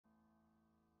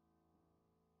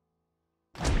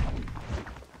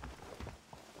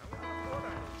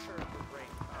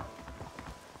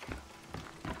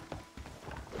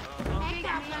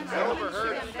I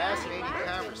overheard a fascinating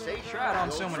conversation. Try it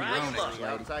on someone your own age, lady.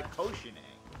 Outside Koshinang.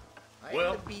 I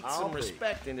Well, had to beat some some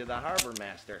respect into the harbor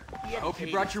master. I hope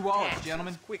you brought your wallets,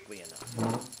 gentlemen. Quickly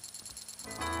enough.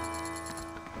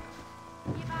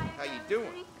 How you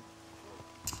doing?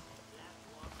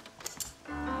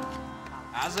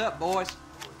 Eyes up, boys.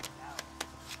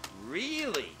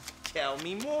 Really? Tell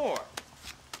me more.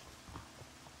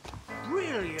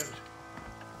 Brilliant.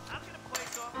 I'm gonna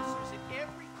place officers in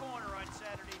every corner on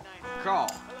Saturday night. Call.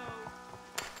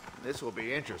 This will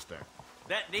be interesting.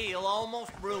 That deal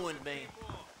almost ruined me.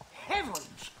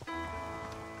 Heavens!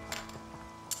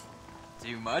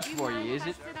 Too much for you, is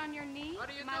it? Sit on your knee?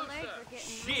 My legs are getting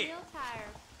Shit. real tired.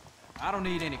 I don't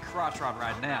need any crotch rod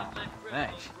right now.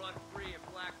 Thanks.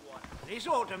 This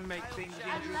ought to make things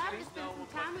I'd love to interesting. spend some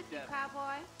time with you,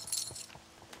 cowboy.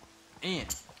 In.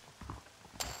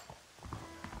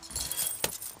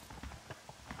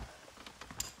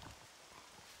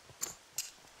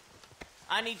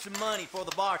 I need some money for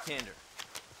the bartender.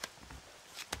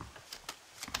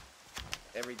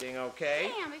 Everything okay?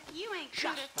 Damn, if you ain't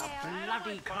cute Just as the hell.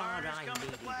 bloody card I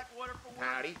needed.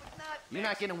 Howdy. You're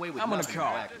not getting away with I'm gonna nothing in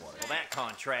call. Blackwater. Well, that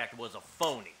contract was a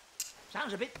phony.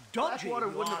 Sounds a bit dodgy, Blackwater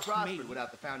if you wouldn't have ask me. prospered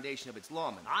without the foundation of its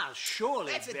lawmen. I'll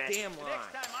surely That's a bet. damn lie.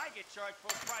 time I get charged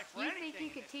full price for You think you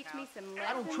could teach me some lessons?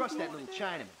 I don't trust that little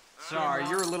Chinaman. Sorry,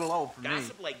 you're a little old for me.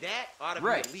 Gossip like that ought to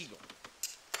Right. be illegal.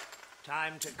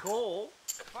 Time to call.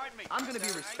 Pardon me. I'm gonna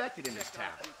be respected in this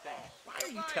town. Why are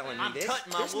you telling me I'm this?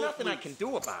 cutting my There's wolf nothing I loose. can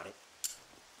do about it.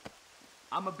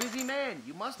 I'm a busy man.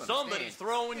 You must understand. Somebody's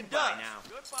throwing Goodbye dust. now.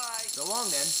 Goodbye. So long,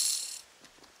 then.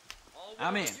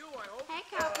 I'm in. Hey,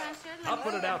 cowpuncher, I'll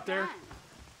put it out there.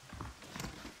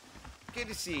 Good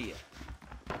to see you.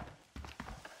 The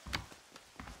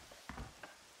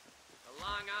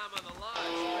long arm of the law is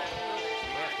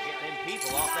getting them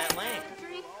people off that land.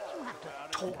 You have to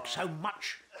talk so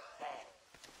much.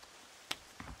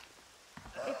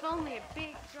 If only a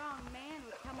big, strong man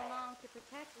would come along to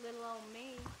protect little old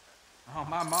me. Oh,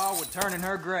 my ma would turn in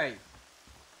her grave.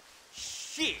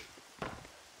 Shit.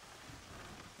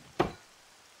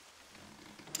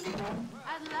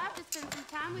 I'd love to spend some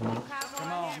time with you, cowboy.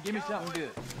 Come on, give me something good.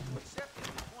 Except in the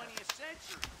 20th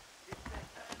century.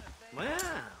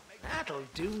 Well, that'll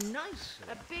do nicely.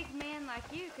 A big man like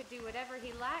you could do whatever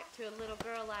he liked to a little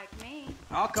girl like me.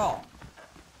 I'll call.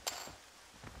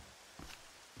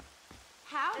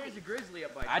 Howdy. There's a grizzly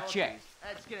up by I Tulsi's. checked.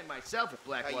 I'd skin it myself if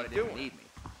Blackwater How you didn't doing? need me.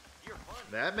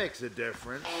 That makes a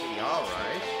difference. All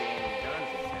right. Standing guns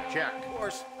in town. Check. Of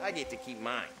course, I get to keep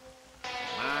mine.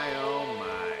 My, oh, my.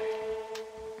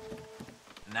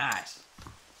 Nice.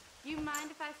 You mind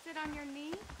if I sit on your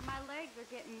knee? My legs are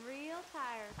getting real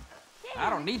tired. I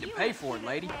don't Damn, need to you pay ain't for it, cute as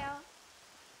lady. hell.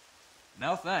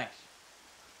 No thanks.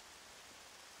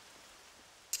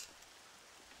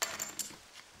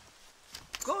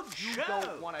 Good You show.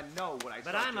 don't want to know what I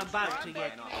But saw I'm Jim about Stratton to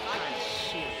get buying off.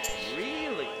 serious.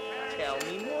 Really? Tell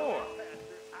me more.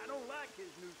 I don't like his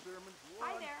new sermons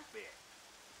Hi one there. bit.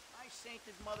 My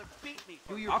sainted mother beat me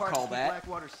Do for your I'll part call to keep that.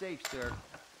 Blackwater safe, sir.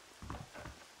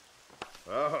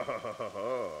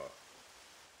 Oh,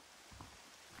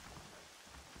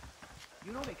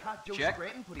 You know they caught Joe Check.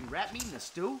 Scranton putting rat meat in the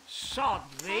stew? Sod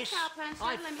Hey, this. cowpuncher,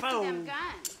 I let me see them fold.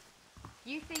 guns.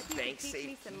 You think you could Thanks, teach me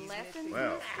safe some keys, lessons?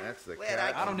 well, that's the Glad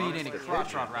cat. I don't need amongst any the crotch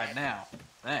pigeons. rod right now.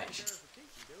 Thanks.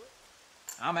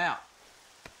 I'm out.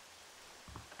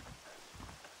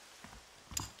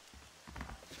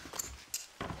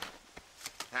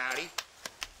 Howdy.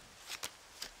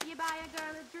 You buy a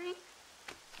girl a drink?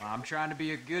 I'm trying to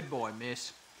be a good boy,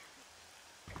 miss.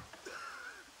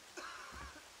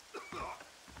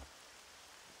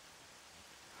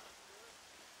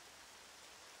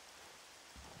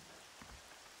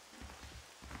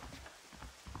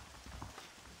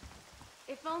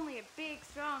 If only a big,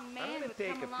 strong man I'm gonna would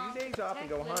take come a along few to days off and protect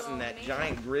go little hunting old that me.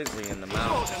 giant grizzly in the Ought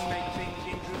mountains. to make things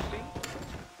interesting.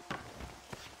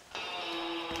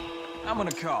 I'm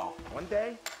gonna call. One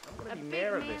day, I'm A gonna be big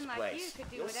mayor of this man like you place. could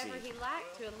do You'll whatever see. he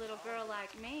liked to a little girl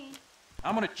like me.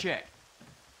 I'm gonna check.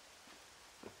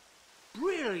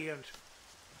 Brilliant.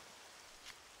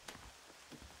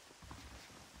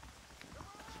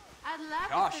 I'd love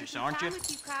Cautious, to spend some aren't time you?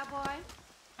 with you, cowboy.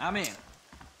 I'm in.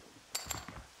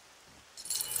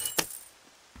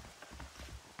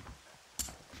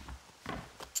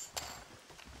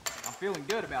 I'm feeling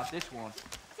good about this one.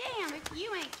 Damn, if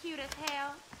you ain't cute as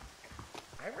hell.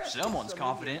 I read Someone's some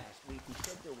confident. idiot last week who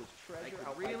said there was I treasure could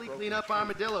out by really Broken clean up Tree.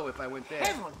 Armadillo if I went there.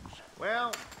 Heavens. Well,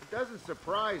 it doesn't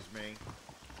surprise me.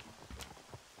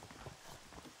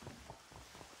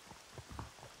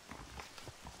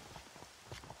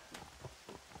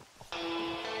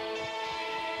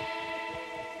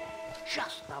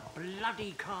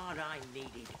 bloody card I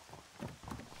needed.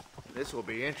 This will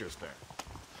be interesting.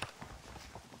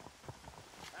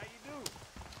 How you do?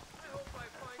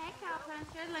 Hey,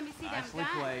 cowpuncher, let me see Nicely them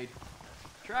guns. played.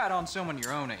 Try it on someone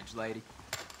your own age, lady.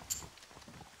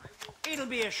 It'll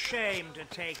be a shame to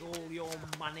take all your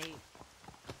money.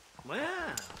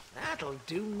 Well, that'll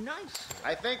do nicely.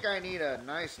 I think I need a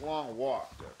nice long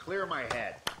walk to clear my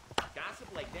head. Gossip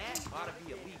like that ought to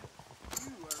be illegal.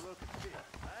 You are looking fit.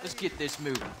 Let's get this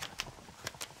moving. Round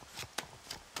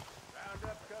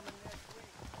up coming next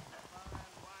week. Fine,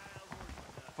 wild horse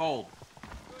stuff. Fold.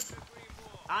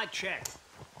 I check.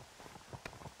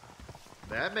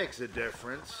 That makes a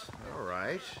difference. All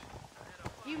right.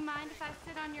 Do you mind if I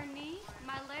sit on your knee?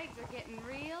 My legs are getting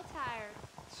real tired.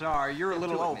 Sorry, you're a Step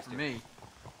little to it, old mister. for me.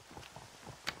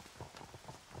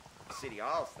 City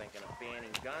Hall's thinking of banning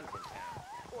guns in town.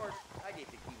 Of course, I get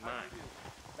to keep mine.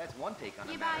 That's one take on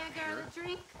You the buy matter, a girl sure. a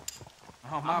drink?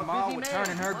 Oh, my I'm a ma busy would man,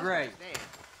 turn in you her must grave. understand.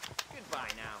 Goodbye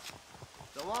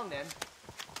now. So long, then.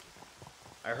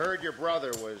 I heard your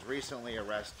brother was recently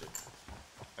arrested.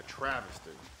 A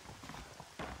travesty.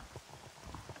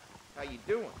 How you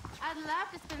doing? I'd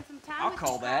love to spend some time I'll with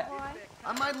call you, that. cowboy.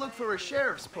 I might look for a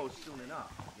sheriff's post soon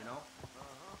enough, you know?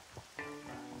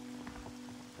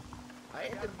 I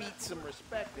had to beat some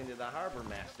respect into the harbor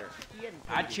master. He hadn't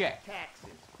I paid his check. taxes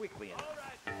quickly enough.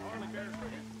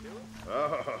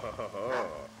 Oh.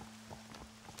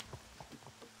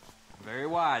 Very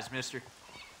wise, mister.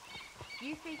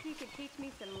 You think you could teach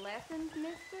me some lessons,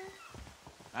 mister?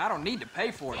 I don't need to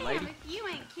pay for it, Damn, lady. if you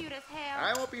ain't cute as hell.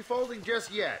 I won't be folding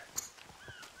just yet.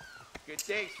 Good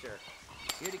day, sir.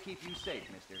 Here to keep you safe,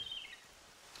 mister.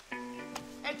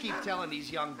 And keep telling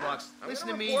these young bucks, I'm listen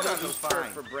to gonna me, report you'll on do those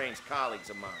fine. for brains colleagues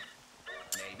of mine.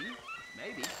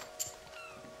 Maybe.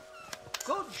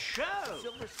 Good show.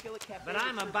 Silver Skillet Cafe. But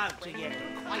I'm about to get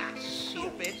quite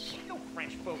Stupid. serious. No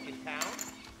French folk in town.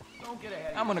 Don't get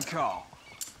ahead I'm of gonna call.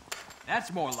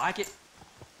 That's more like it.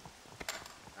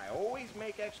 I always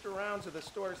make extra rounds of the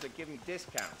stores that give me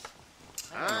discounts.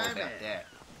 I don't know I'm about in. that.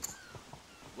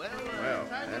 Well, Well,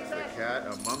 time to that's the pass. cat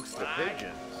amongst the Bye.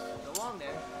 pigeons. So long,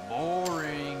 then.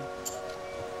 Boring.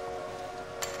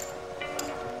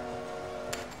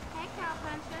 Hey,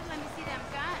 cowpuncher, let me see them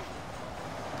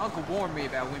guns. Uncle warned me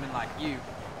about women like you.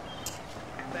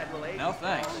 Federal agent No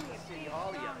thanks. called at City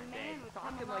Hall the Strong other day, man would come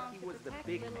talking along like he to was the protect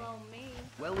big little man. old me.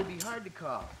 Well, it'd be hard to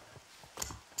call.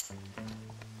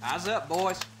 Eyes up,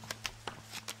 boys.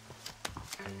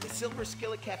 The Silver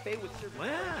Skillet Cafe would serve Well,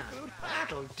 food.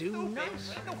 that'll do Stupid.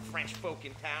 nicely. No French folk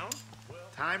in town.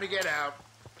 Time to get out.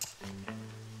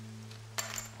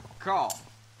 Call.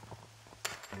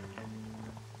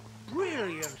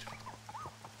 Brilliant.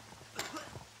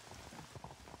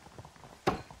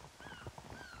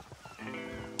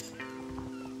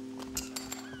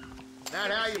 Not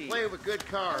how you play with good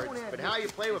cards, but how you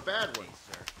play with bad ones.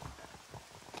 Sir.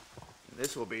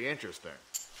 This will be interesting.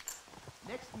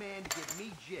 Next man to give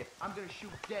me Jip, I'm gonna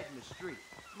shoot dead in the street.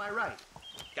 Am I right?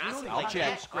 Gossip I'll like check.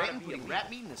 that ought Scranton to be putting illegal. rat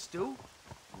meat in the stew?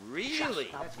 Really?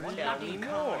 That's Tell Bloody me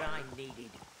card more. I needed.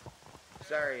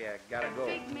 Sorry, I gotta go.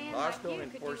 Big man Laws like don't you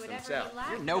could do enforce whatever themselves. he likes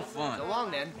You're no with a little fun. So girl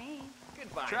long, like then. me.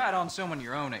 Goodbye. Try it on someone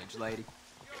your own age, lady.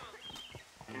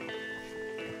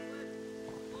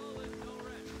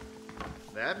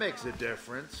 That makes a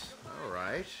difference. All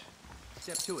right.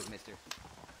 Step to it, mister.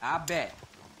 I bet.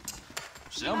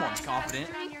 Someone's You mind if I confident.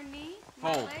 sit on your knee?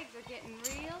 My Fold. legs are getting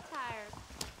real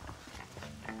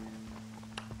tired.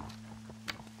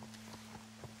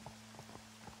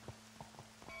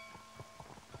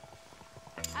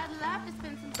 I'd love to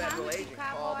spend some time Federal with you, agent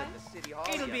called cowboy. at the City Hall.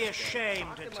 It'll the be a other day, shame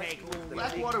talking to like take he was all the the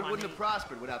Blackwater money. wouldn't have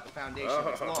prospered without the foundation of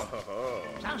its law.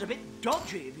 Sounds a bit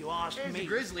dodgy if you ask There's me. a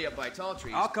grizzly up by Tall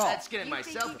Trees. I'll call. I'd skin it You think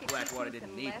myself you if could Blackwater teach me didn't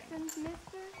some need me. lessons,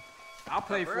 mister? I'll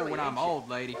pay for it early, when I'm ain't you? old,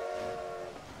 lady.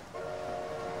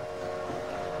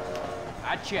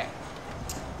 I check.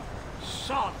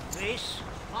 Sod this.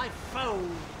 I fold.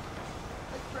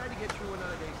 Let's try to get through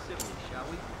another day civilly, shall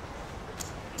we?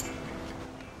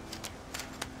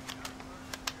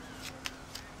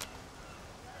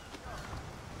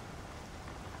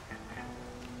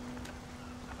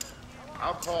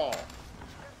 I'll call.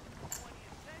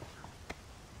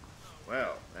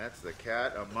 Well, that's the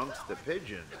cat amongst the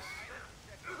pigeons.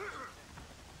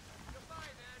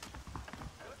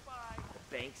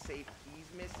 The bank safe keys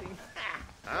missing.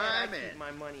 I'm I keep in.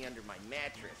 my money under my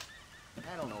mattress.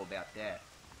 I don't know about that.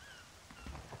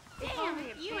 Damn, only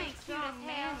if a you big, ain't cute strong as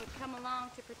man hell. would come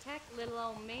along to protect little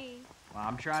old me. Well,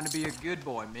 I'm trying to be a good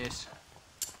boy, miss.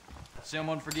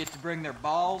 Someone forget to bring their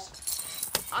balls?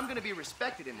 I'm gonna be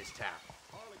respected in this town.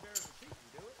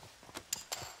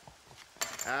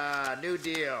 Ah, new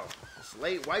deal.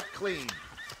 Slate wiped clean.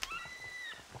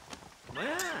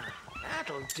 Well,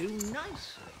 that'll do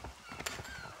nicely.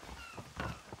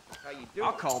 How you doing?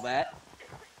 I'll call that.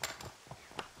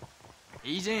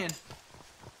 He's in.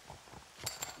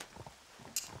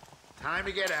 Time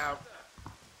to get out.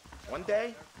 One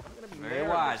day, I'm gonna be Very mayor of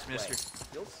wise, this place. mister.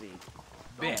 You'll see.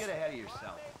 Don't Bet. get ahead of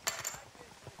yourself.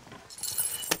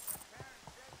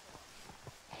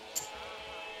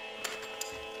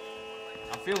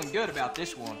 I'm feeling good about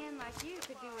this one. A man like you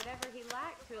could do whatever he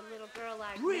liked to a little girl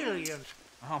like me. Brilliant.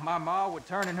 Oh, my ma would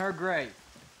turn in her grave.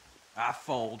 I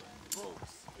fold.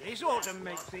 This ought to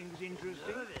make things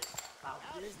interesting.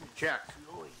 Check.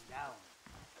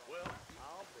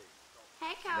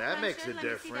 Hey, cowpuncher, That makes a let me see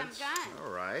them difference. guns.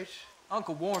 All right.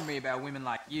 Uncle warned me about women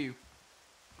like you.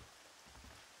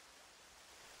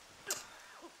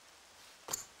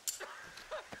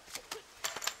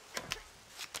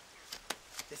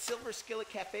 The Silver Skillet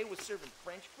Cafe was serving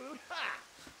French food? Ha!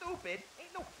 Stupid.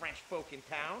 Ain't no French folk in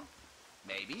town.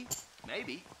 Maybe.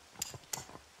 Maybe.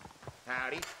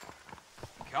 Howdy.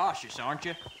 Cautious, aren't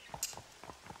you?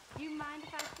 You mind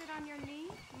if I sit on your knee?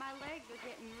 My legs are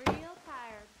getting real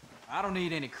tired. I don't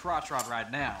need any crotch rot right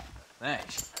now.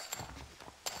 Thanks.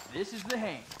 This is the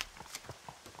hand.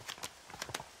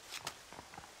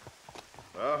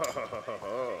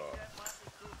 Oh.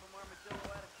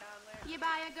 You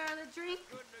buy a girl a drink?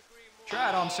 Try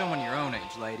it on someone your own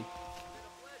age, lady.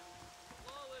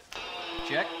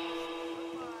 Check.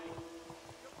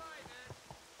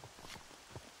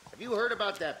 Have you heard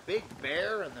about that big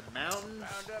bear in the mountains?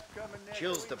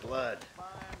 Chills the blood.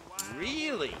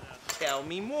 Really? Tell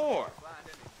me more.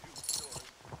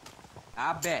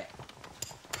 I bet.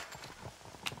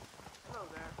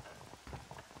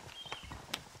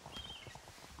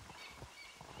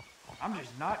 I'm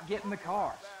just not getting the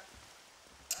cars.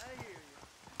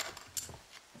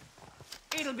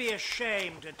 It'll be a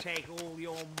shame to take all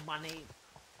your money.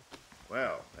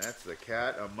 Well, that's the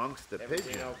cat amongst the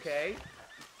Everything pigeons. okay?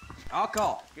 I'll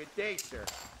call. Good day, sir.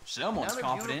 Someone's Another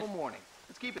confident. beautiful morning.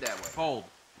 Let's keep it that way. Fold.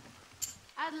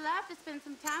 I'd love to spend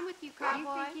some time with you, cowboy.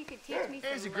 You think you could teach me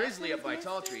There's a some grizzly up by lessons,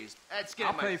 tall mister? trees. I'd skin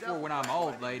I'll it pay myself for it when if I'm I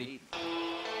old, didn't lady. need it.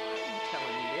 You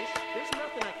telling me this? There's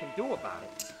nothing I can do about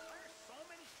it.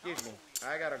 Excuse me.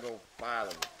 I gotta go file a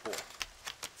report.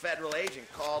 Federal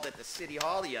agent called at the city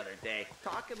hall the other day,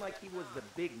 talking like he was the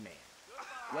big man.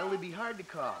 Well, it'd be hard to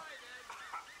call.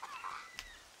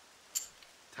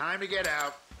 Time to get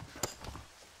out.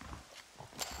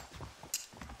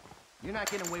 You're not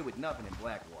getting away with nothing in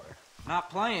Blackwater.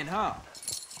 Not playing, huh?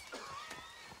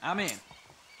 I'm in.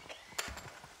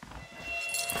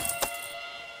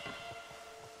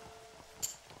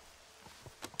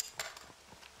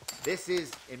 This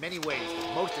is, in many ways,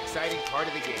 the most exciting part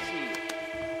of the game.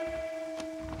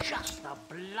 Just the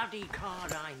bloody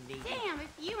card I need. Damn, if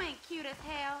you ain't cute as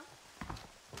hell.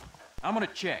 I'm gonna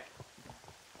check.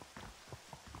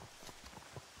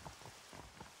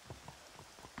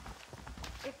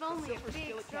 If only a Silver big,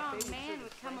 Skillet strong Cafe man serves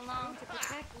would come French along to food.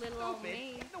 protect little old Stupid.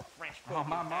 me. Ain't no French folk Oh,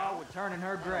 my in ma town. would turn in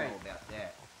her I don't grave. know about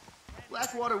that.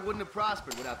 Blackwater wouldn't have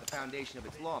prospered without the foundation of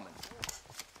its lawmen.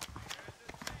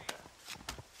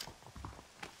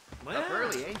 Well, Up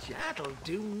early, ain't you? That'll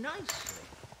do nicely.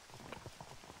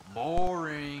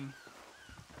 Boring.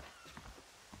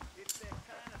 It's that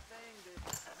kind of thing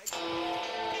that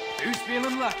makes Who's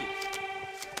feeling lucky?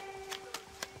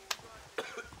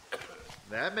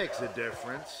 That makes a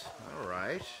difference. All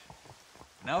right.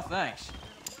 No thanks.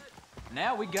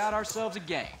 Now we got ourselves a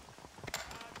game.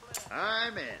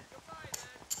 I'm in.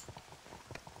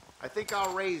 I think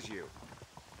I'll raise you.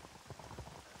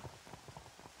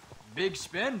 Big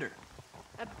spender.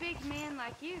 A big man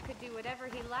like you could do whatever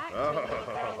he liked to a little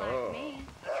girl like me.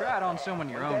 Try it on someone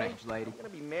your One own day, age, lady. I'm gonna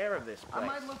be mayor of this I place.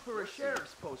 might look for a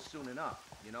sheriff's post soon enough,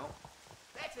 you know?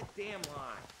 That's a damn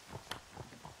lie.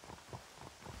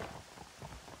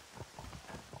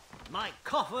 My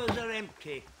coffers are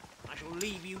empty. I shall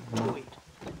leave you to it.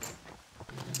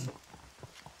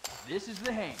 This is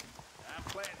the hand. I'm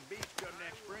planting beef come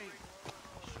next spring.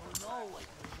 So no, I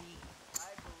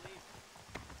believe.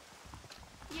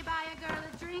 You buy a girl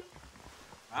a drink?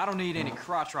 I don't need any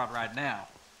crotch rot right now.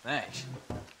 Thanks.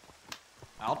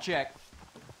 I'll check.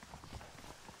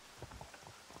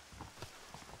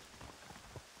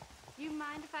 You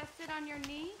mind if I sit on your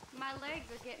knee? My legs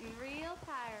are getting real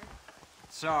tired.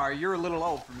 Sorry, you're a little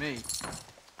old for me.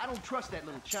 I don't trust that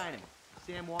little Chinaman.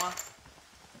 Samoa.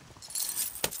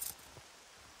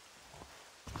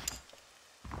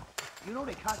 You know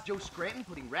they caught Joe Scranton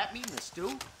putting rat meat in the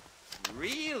stew?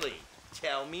 Really?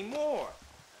 Tell me more.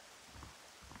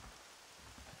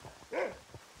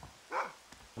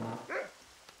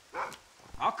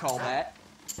 call that.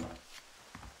 See the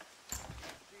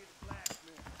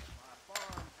blacksmith. My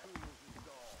farm tools is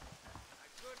gone. I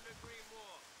couldn't agree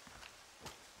more.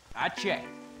 I check.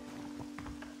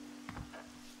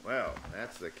 Well,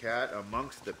 that's the cat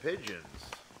amongst the pigeons.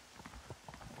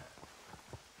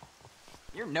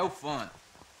 You're no fun.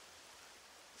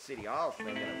 City Hall's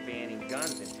thinking of banning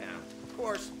guns in town. Of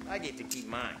course, I get to keep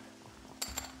mine.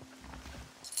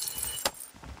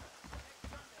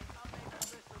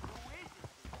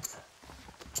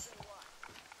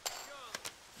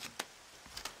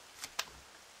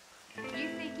 You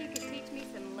think you could teach me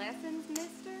some lessons,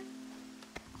 mister?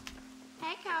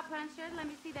 Hey, cowpuncher, let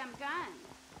me see them guns.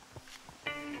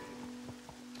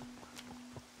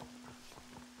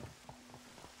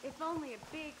 If only a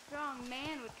big, strong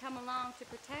man would come along to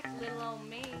protect little old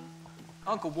me.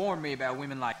 Uncle warned me about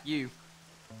women like you.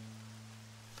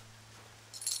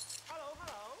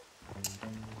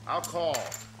 I'll call.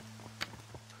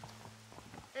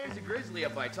 There's a grizzly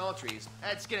up by Tall Trees.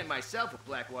 I'd skin it myself if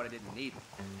Blackwater didn't need me.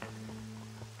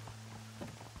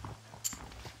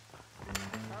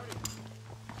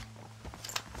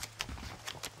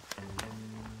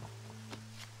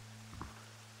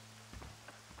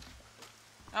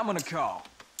 I'm gonna call.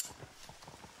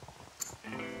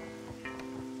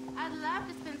 I'd love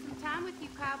to spend some time with you,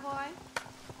 cowboy.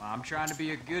 Well, I'm trying to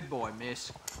be a good boy,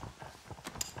 miss.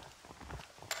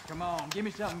 Come on, give me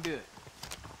something good.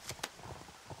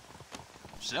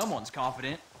 Someone's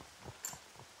confident.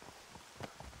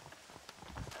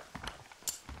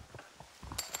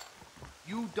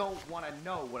 You don't want to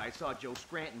know what I saw Joe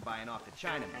Scranton buying off the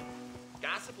Chinaman.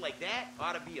 Gossip like that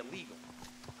ought to be illegal.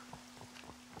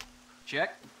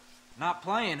 Check. Not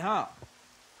playing, huh?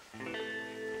 I had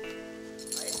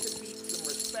to beat some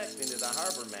respect into the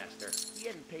harbor master. He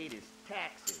hadn't paid his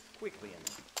taxes quickly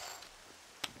enough.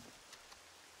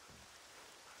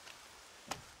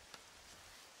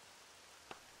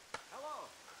 Hello.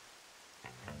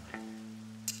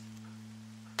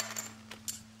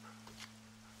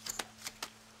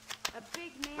 A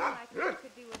big man like you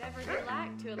could do whatever he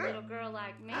liked to a little girl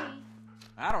like me.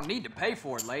 I don't need to pay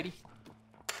for it, lady.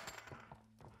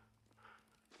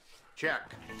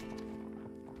 Check.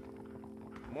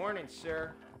 Morning,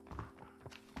 sir.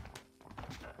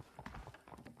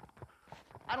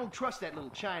 I don't trust that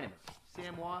little Chinaman.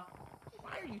 Samoa?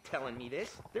 Why are you telling me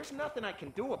this? There's nothing I can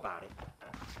do about it.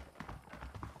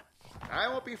 I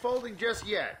won't be folding just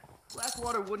yet.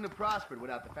 Blackwater wouldn't have prospered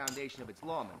without the foundation of its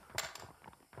lawmen.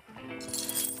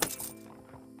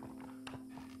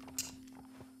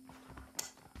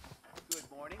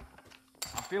 Good morning.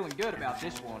 I'm feeling good about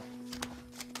this one.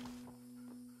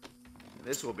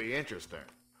 This will be interesting.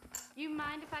 You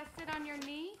mind if I sit on your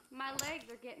knee? My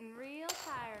legs are getting real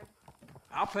tired.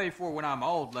 I'll pay for it when I'm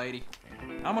old, lady.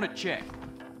 I'm gonna check.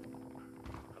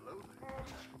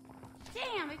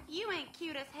 Damn, if you ain't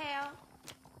cute as hell.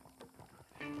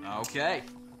 Okay.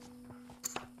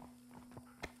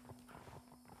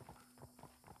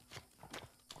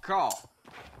 Call.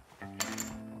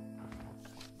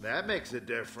 That makes a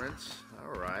difference.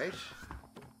 All right.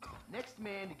 Next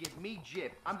man to give me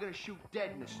jip, I'm gonna shoot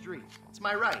dead in the street. It's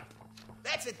my right.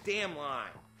 That's a damn lie.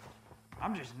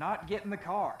 I'm just not getting the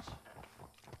cars.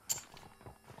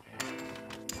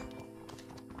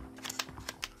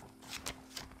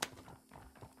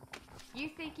 You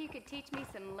think you could teach me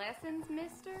some lessons,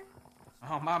 mister?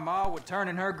 Oh, my ma would turn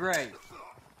in her grave.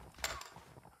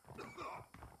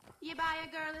 You buy a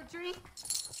girl a drink?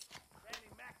 Sandy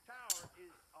Mac Tower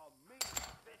is a mean,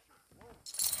 vicious woman.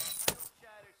 Idle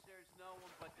chatter serves no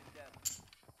one but the devil.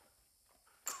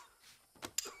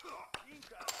 Gene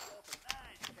caught himself a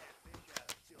nice catfish out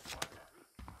of Stillwater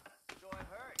Creek. So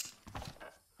I've heard.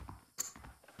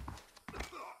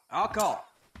 I'll call.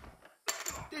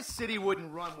 This city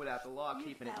wouldn't run without the law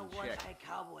keeping it in Once check. a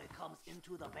cowboy comes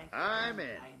into the bank, I'm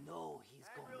in. I know he's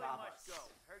I gonna really rob must us. go.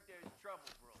 Heard there's trouble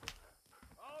brewing.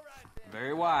 All right then.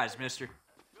 Very wise, mister.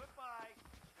 Goodbye.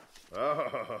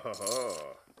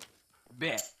 Oh.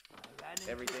 Bet. I ran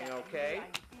into Everything that okay?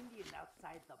 Indian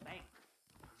outside the bank.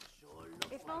 He sure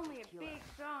looks If like only a killer. big,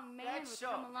 strong man That's would so.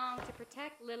 come along to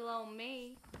protect little old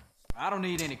me. I don't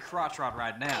need any crotch rot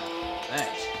right now.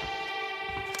 Thanks.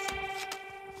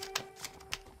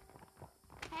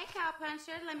 Hey,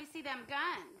 cowpuncher, let me see them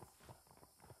guns.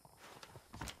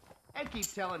 And keep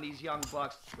telling these young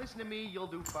bucks, listen to me, you'll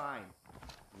do fine.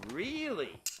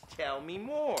 Really? Tell me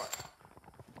more.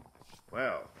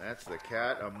 Well, that's the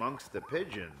cat amongst the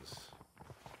pigeons.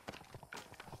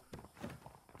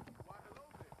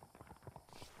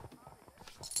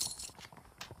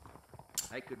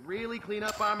 I could really clean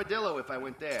up Armadillo if I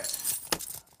went there.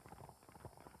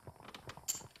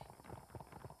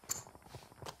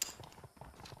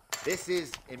 This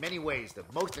is, in many ways, the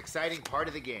most exciting part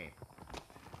of the game.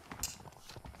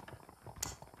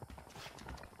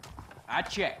 I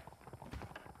check.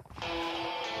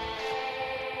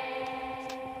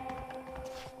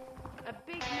 A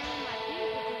big man like you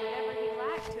could do whatever he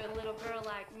liked to a little girl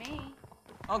like me.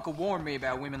 Uncle warned me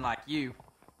about women like you.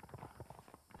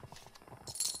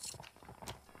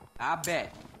 I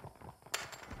bet.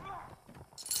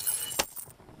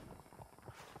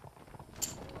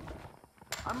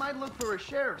 I might look for a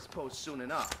sheriff's post soon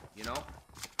enough, you know?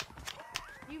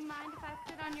 You mind if I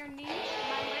sit on your knee?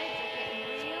 My legs are getting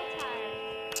real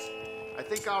tired. I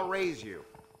think I'll raise you.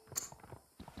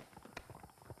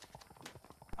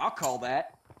 I'll call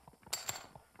that.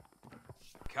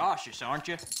 Cautious, aren't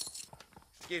you?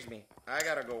 Excuse me, I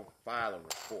gotta go file a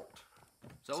report.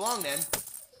 So long, then.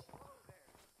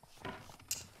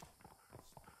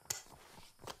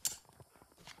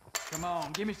 Come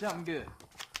on, give me something good.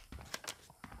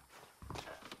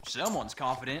 Someone's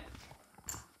confident.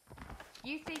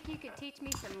 You think you could teach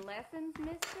me some lessons,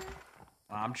 mister?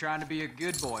 I'm trying to be a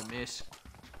good boy, miss.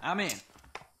 I'm in.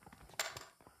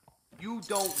 You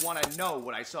don't want to know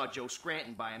what I saw Joe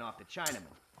Scranton buying off the Chinaman.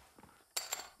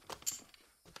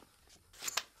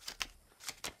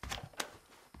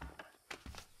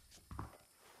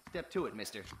 Step to it,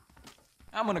 mister.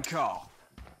 I'm gonna call.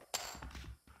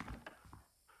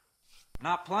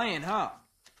 Not playing, huh?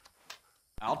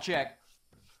 I'll check.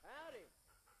 Howdy.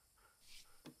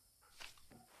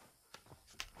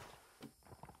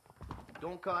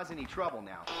 Don't cause any trouble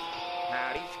now.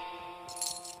 Howdy.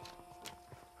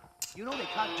 You know they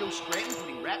caught Joe Scranton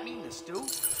putting rat meat in the stew?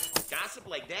 Gossip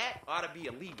like that ought to be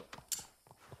illegal.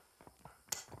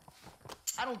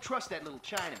 I don't trust that little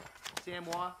Chinaman.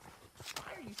 Samoa?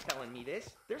 Why are you telling me this?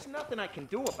 There's nothing I can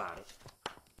do about it.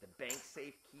 The bank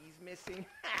safe key's missing?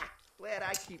 Ha! Glad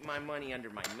I keep my money under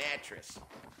my mattress.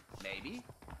 Maybe.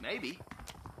 Maybe.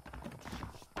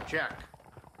 Check.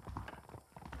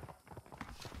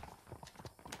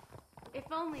 If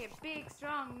only a big,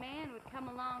 strong man would come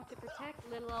along to protect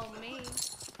little old me.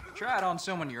 Try it on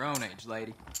someone your own age,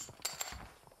 lady.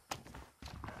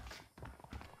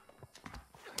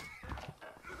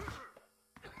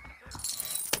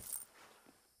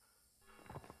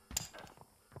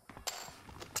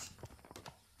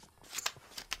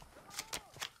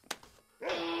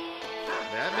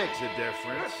 That makes a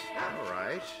difference. All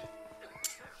right.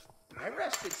 I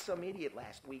arrested some idiot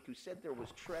last week who said there was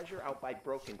treasure out by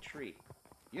Broken Tree.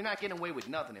 You're not getting away with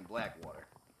nothing in Blackwater.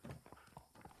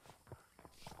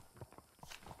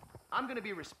 I'm gonna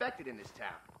be respected in this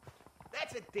town.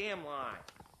 That's a damn lie.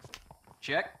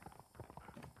 Check.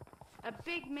 A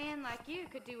big man like you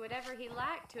could do whatever he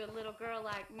liked to a little girl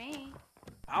like me.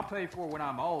 I'll pay for it when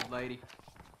I'm old, lady.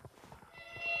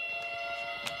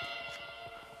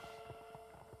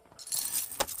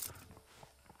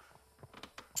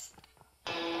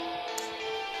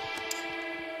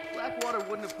 Blackwater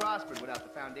wouldn't have prospered without the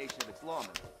foundation of its lawmen.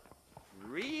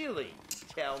 Really?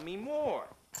 Tell me more.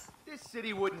 This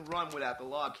city wouldn't run without the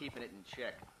law keeping it in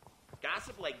check.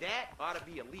 Gossip like that ought to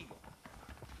be illegal.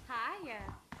 Hiya.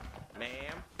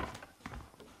 Ma'am?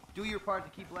 Do your part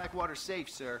to keep Blackwater safe,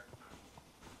 sir.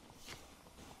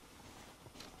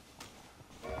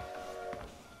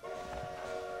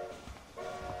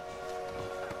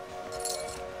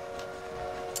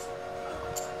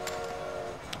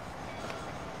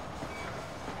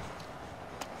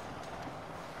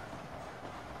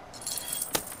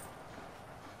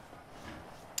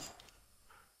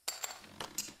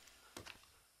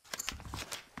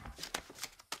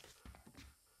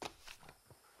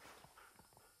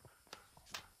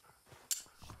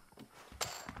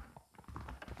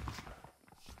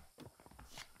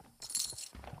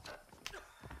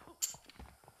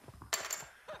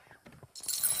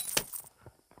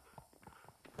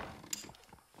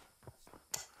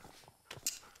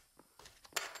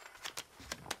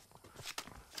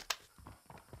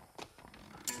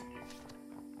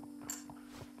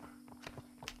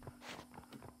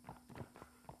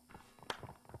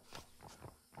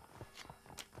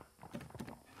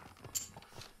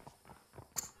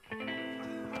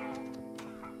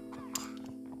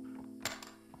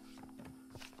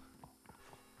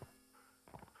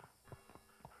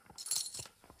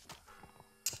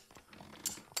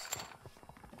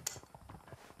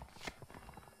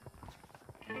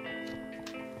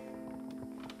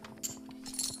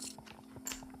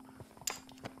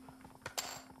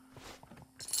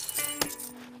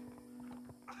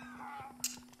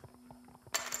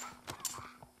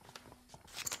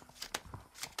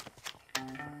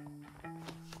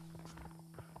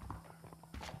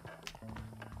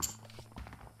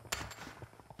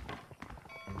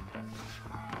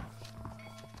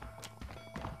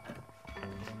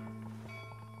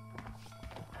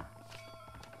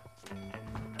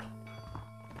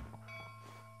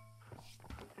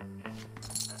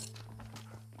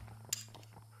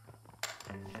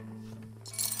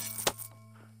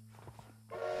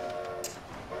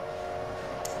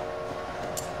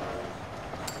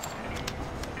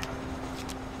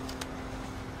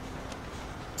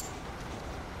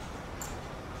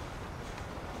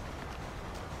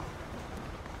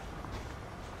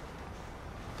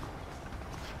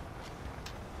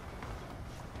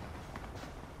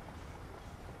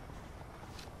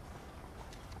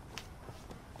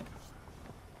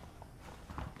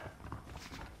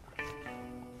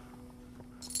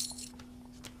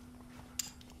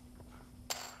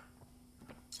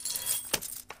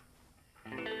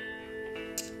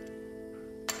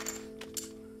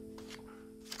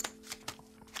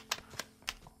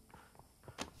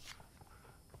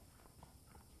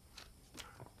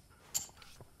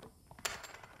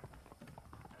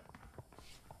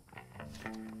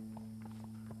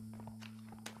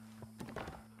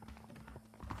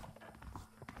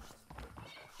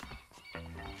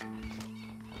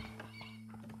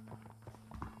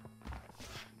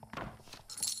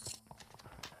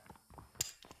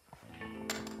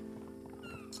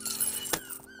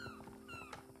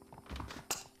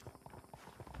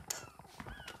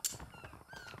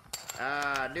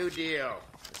 Ah, new deal.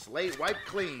 Slate wiped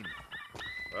clean.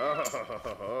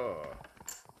 Oh.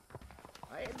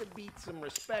 I had to beat some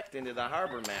respect into the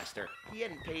harbor master. He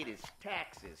hadn't paid his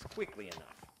taxes quickly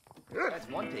enough. That's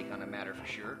one take on the matter for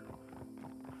sure.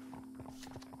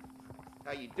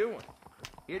 How you doing?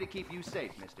 Here to keep you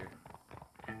safe, mister.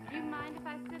 You mind if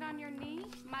I sit on your knee?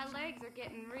 My legs are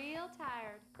getting real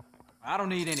tired. I don't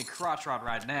need any crotch rod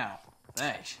right now.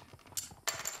 Thanks.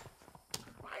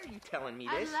 Why are you telling me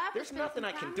I'd this? love to There's spend nothing some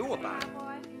I can time do with you, about it.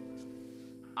 cowboy.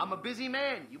 I'm a busy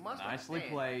man. You must Nicely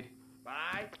understand. played.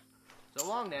 Bye. So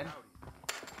long, then.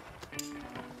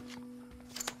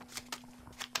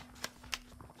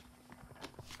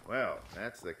 Well,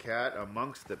 that's the cat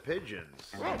amongst the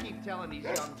pigeons. I keep telling these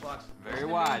young bucks. Very listen to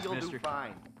me, wise, you'll mister. do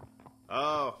fine.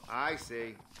 Oh, I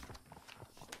see.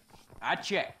 I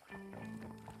check.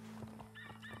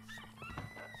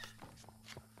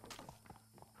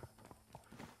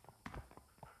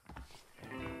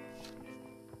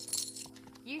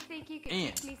 You think you could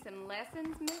Ian. teach me some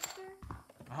lessons, mister?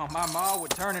 Oh, my ma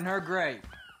would turn in her grave.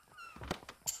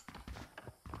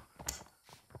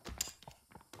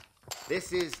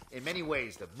 This is, in many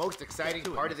ways, the most exciting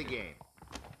to it, part of the game.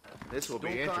 This will be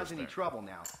Don't cause interesting. any trouble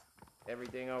now.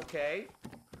 Everything okay?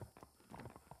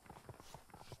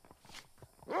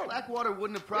 Blackwater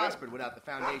wouldn't have prospered without the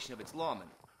foundation of its lawmen.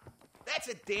 That's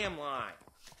a damn lie.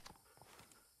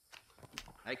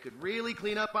 I could really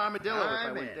clean up Armadillo if I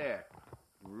I'm went in. there.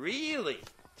 Really?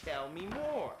 Tell me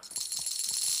more.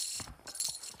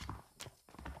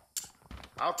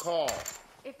 I'll call.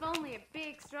 If only a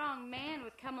big, strong man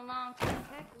would come along to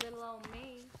protect little old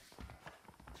me.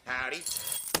 Howdy.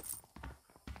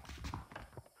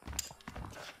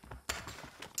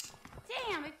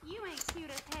 Damn, if you ain't cute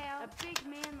as hell. A big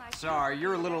man like Sorry, you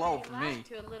you're a would do little whatever old he for me. liked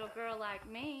to a little girl like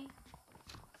me.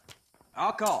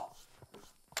 I'll call.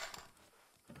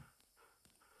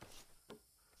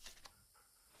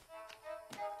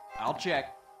 I'll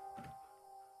check.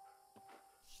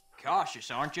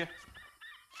 Cautious, aren't you?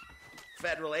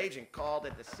 Federal agent called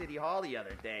at the city hall the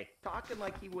other day, talking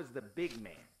like he was the big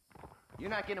man. You're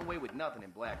not getting away with nothing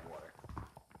in Blackwater.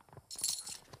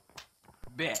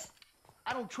 Bet.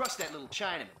 I don't trust that little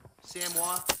Chinaman,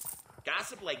 Samoa.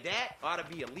 Gossip like that ought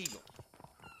to be illegal.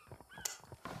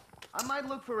 I might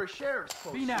look for a sheriff's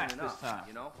post Be nice soon this enough, time.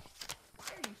 you know? Why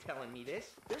are you telling me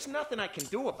this? There's nothing I can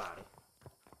do about it.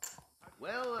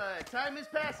 Well, time is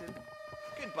passing.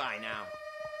 Goodbye now.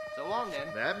 So long, then.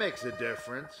 That makes a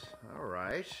difference. All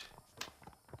right.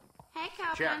 Hey,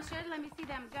 cowpuncher, let me see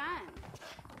them guns.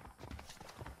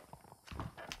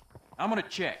 I'm gonna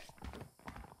check.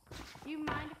 You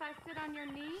mind if I sit on your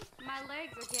knee? My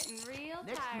legs are getting real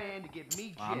Next tired. man to give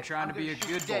me I'm jip, trying to be gonna a shoot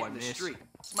good dead boy, in the miss. street.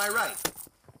 It's my right.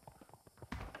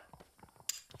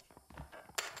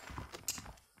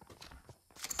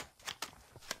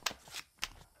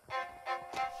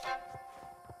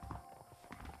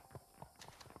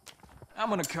 I'm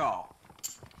gonna call.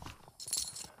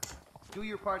 Do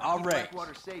your part to All keep right.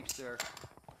 Blackwater safe, sir.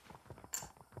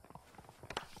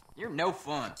 You're no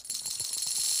fun.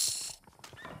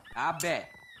 I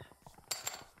bet.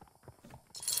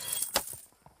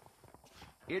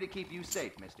 Here to keep you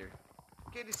safe, mister.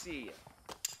 Good to see you.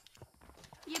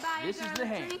 You buy This a is girl the a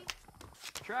hand. drink?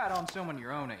 Try it on someone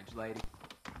your own age, lady.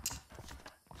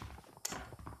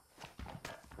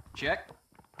 Check.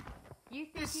 You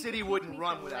think This you city could wouldn't teach me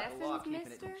run some without the law lessons,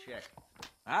 keeping it in mister? check.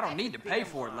 I don't need to pay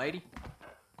for it, lady.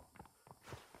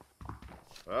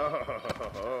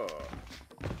 Oh,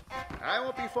 I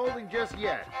won't be folding just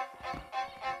yet.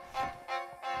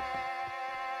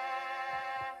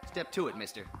 Step to it,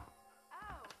 mister.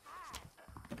 Oh, hi.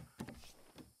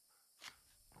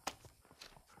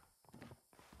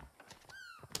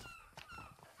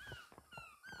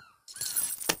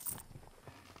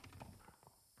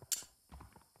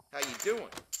 How you doing?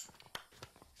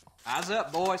 Eyes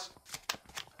up, boys.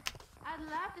 I'd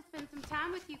love to spend some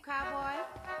time with you, cowboy.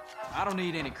 I don't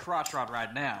need any crotch rod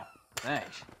right now.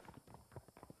 Thanks.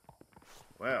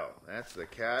 Well, that's the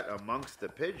cat amongst the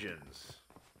pigeons.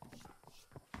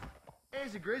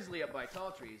 There's a grizzly up by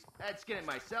tall trees. I'd skin it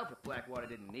myself if Blackwater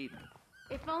didn't need me.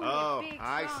 If only Oh, a big,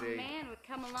 I strong see. man would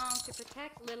come along to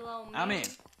protect little old me. I'm in.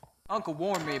 Uncle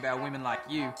warned me about women like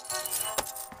you.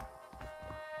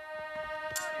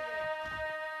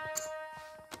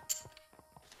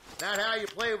 Not how you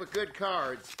play with good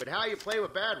cards, but how you play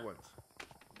with bad ones.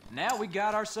 Now we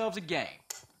got ourselves a game.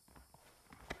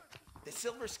 The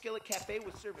Silver Skillet Cafe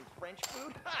was serving French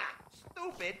food? Ha!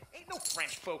 Stupid! Ain't no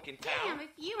French folk in town. Damn, if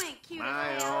you ain't cute My,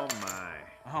 as hell. oh my.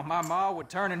 Oh, my ma would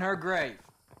turn in her grave.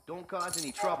 Don't cause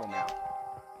any trouble now.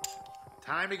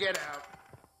 Time to get out.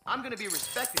 I'm gonna be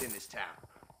respected in this town.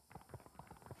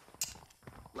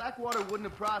 Blackwater wouldn't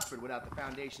have prospered without the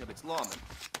foundation of its lawmen.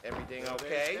 Everything So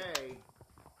okay? they say.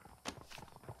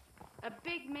 A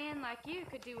big man like you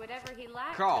could do whatever he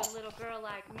liked Carl. to a little girl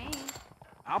like me.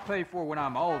 I'll pay for it when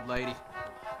I'm old, lady.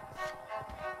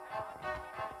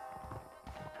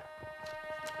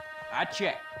 I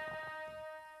check.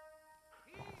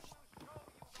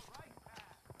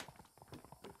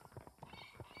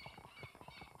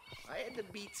 I had to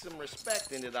beat some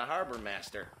respect into the harbor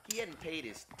master. He hadn't paid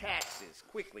his taxes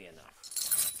quickly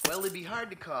enough. Well, it'd be hard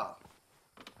to call.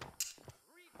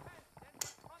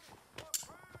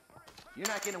 You're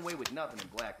not getting away with nothing in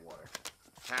Blackwater.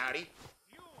 Howdy.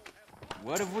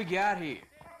 What have we got here?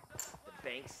 The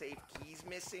bank safe key's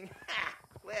missing? Ha!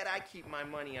 Glad I keep my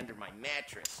money under my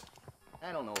mattress.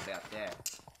 I don't know about that.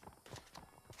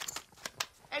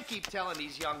 And keep telling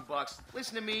these young bucks,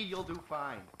 listen to me, you'll do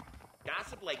fine.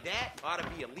 Gossip like that ought to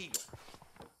be illegal.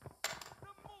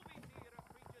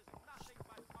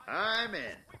 I'm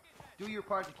in. Do your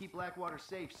part to keep Blackwater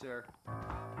safe, sir.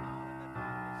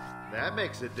 That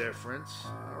makes a difference.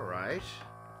 All right.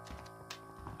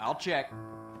 I'll check.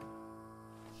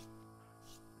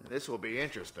 This will be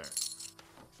interesting.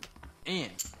 In.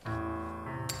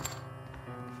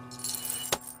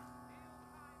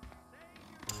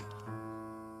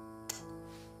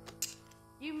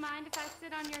 You mind if I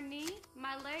sit on your knee?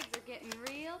 My legs are getting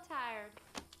real tired.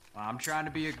 I'm trying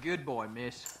to be a good boy,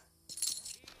 miss.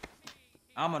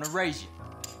 I'm gonna raise you.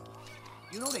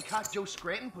 You know they caught Joe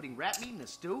Scranton putting rat meat in a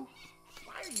stew?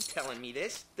 Why are you telling me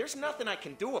this? There's nothing I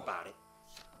can do about it.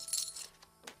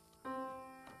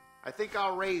 I think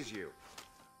I'll raise you.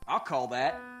 I'll call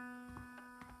that.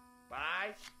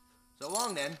 Bye. So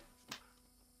long, then.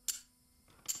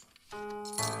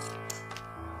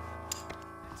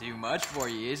 Too much for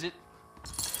you, is it?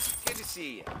 Good to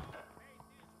see you.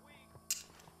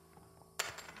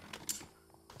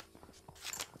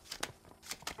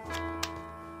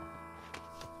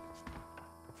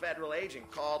 Federal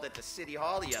agent called at the city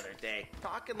hall the other day,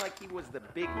 talking like he was the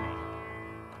big man.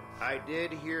 I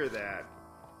did hear that.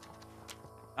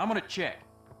 I'm gonna check.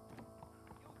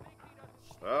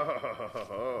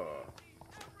 Oh.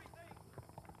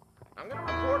 I'm gonna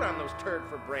report on those turd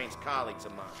for brains colleagues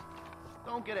of mine.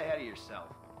 Don't get ahead of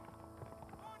yourself.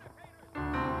 How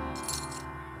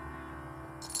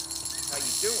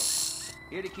you doing?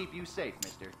 Here to keep you safe,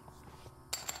 mister.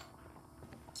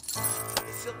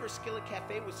 The Silver Skillet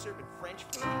Cafe was serving French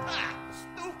food? Ah,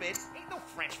 stupid! Ain't no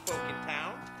French folk in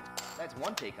town. That's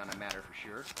one take on the matter for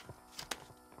sure.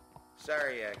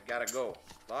 Sorry, I gotta go.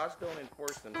 Laws don't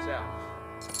enforce themselves.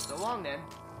 So long, then.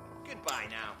 Goodbye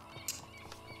now.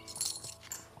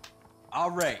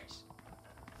 I'll raise.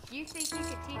 You think you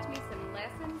could teach me some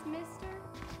lessons, mister?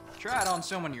 Try it on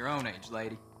someone your own age,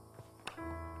 lady.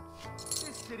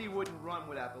 This city wouldn't run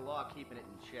without the law keeping it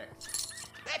in check.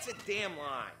 That's a damn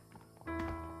lie.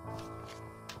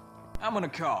 I'm gonna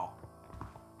call.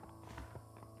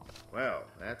 Well,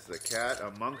 that's the cat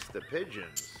amongst the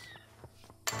pigeons.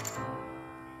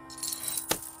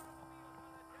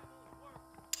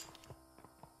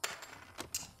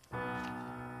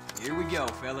 Here we go,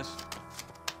 fellas.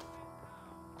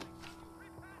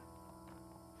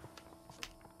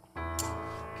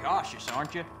 Cautious,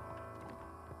 aren't you?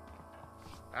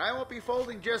 I won't be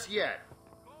folding just yet.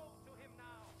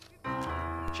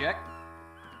 Check.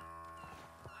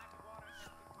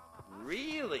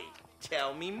 Really?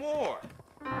 Tell me more.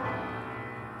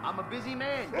 I'm a busy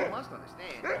man, you must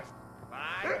understand.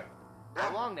 Bye.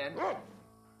 So long, then.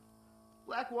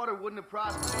 Blackwater wouldn't have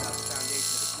prospered without the foundation of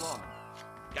its lawmen.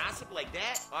 Gossip like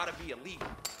that ought to be illegal.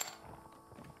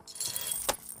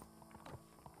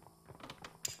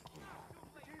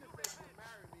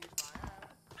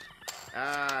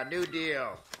 Ah, new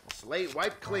deal. Slate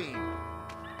wiped clean.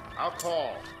 I'll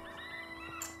call.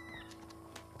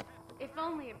 If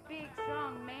only a big,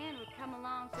 strong man would come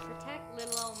along to protect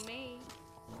little old me.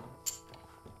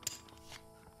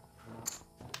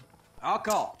 I'll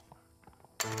call.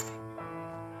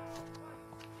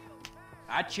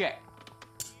 I check.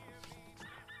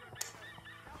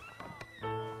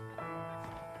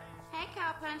 Hey,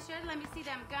 cowpuncher, let me see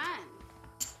them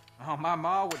guns. Oh, my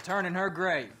ma would turn in her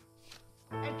grave.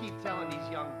 And keep telling these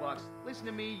young bucks, listen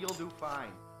to me, you'll do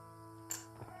fine.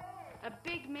 A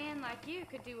big man like you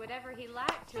could do whatever he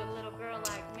liked to a little girl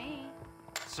like me.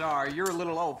 Sorry, you're a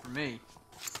little old for me.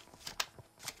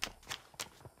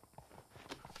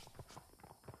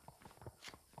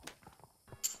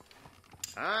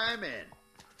 I'm in.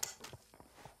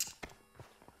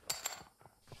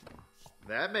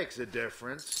 That makes a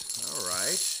difference. All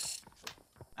right.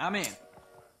 I'm in.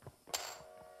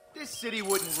 This city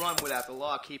wouldn't run without the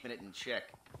law keeping it in check.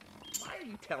 Why are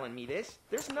you telling me this?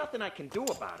 There's nothing I can do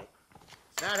about it.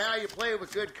 It's not how you play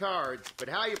with good cards, but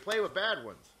how you play with bad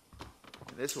ones.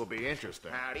 This will be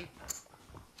interesting. Howdy.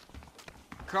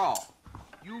 Call.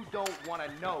 You don't want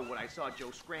to know what I saw Joe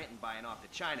Scranton buying off the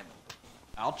Chinaman.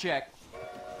 I'll check.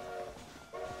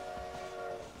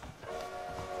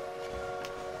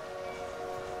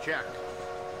 Check.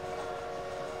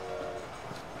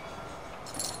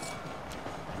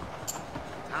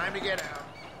 Time to get out.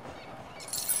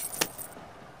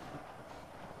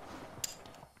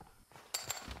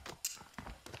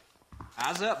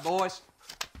 Eyes up, boys.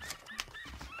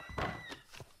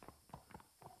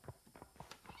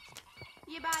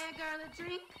 You buy a girl a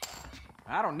drink?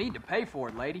 I don't need to pay for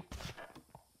it, lady.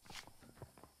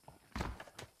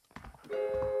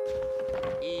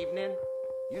 Evening.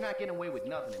 You're not getting away with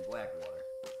nothing in Blackwater.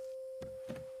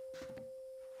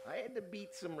 I had to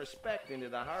beat some respect into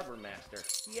the harbor master.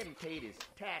 He hadn't paid his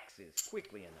taxes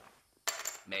quickly enough.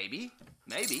 Maybe.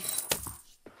 Maybe.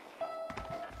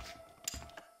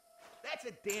 That's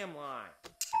a damn lie.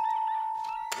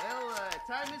 Well,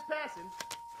 time is passing.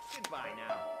 Goodbye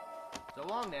now. So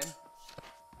long, then.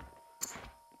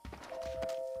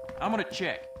 I'm gonna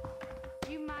check.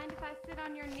 Do you mind if I sit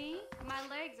on your knee? My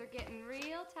legs are getting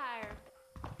real tired.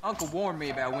 Uncle warned me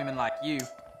about women like you.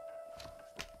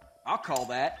 I'll call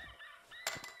that.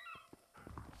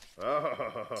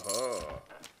 Oh.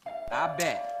 I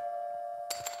bet.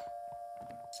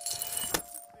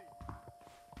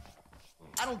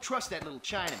 I don't trust that little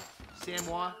Chinaman.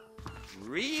 Samoa?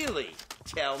 Really?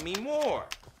 Tell me more.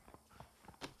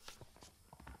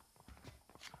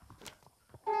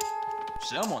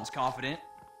 Someone's confident.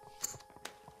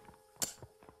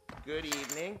 Good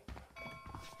evening.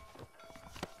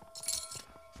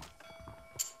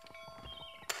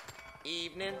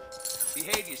 Evening.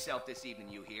 Behave yourself this evening,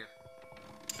 you hear?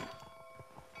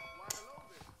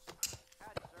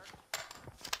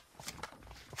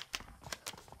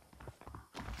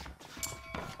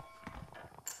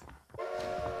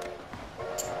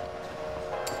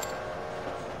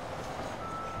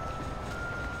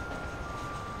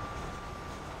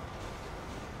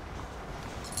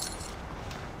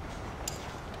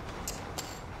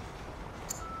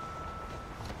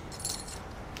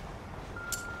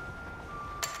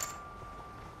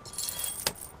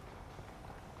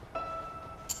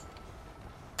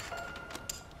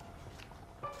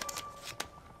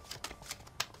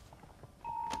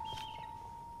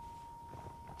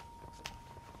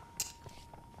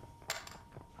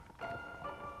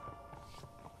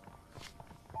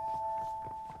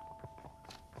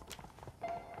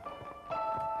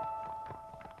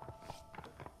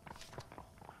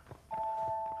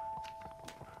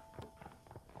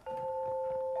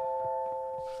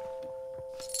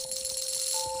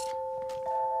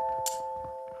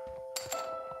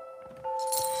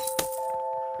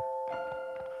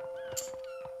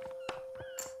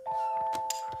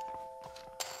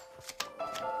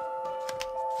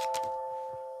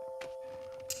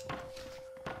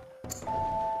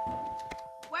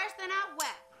 Worse than out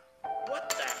west. What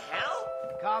the hell?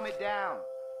 Calm it down.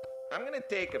 I'm gonna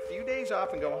take a few days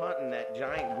off and go hunting that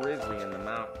giant grizzly in the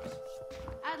mountains.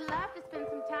 I'd love to spend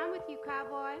some time with you,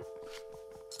 cowboy.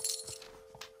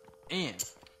 In.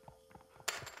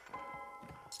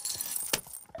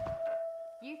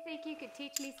 You think you could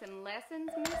teach me some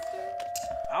lessons, mister?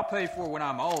 I'll pay for it when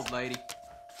I'm old, lady.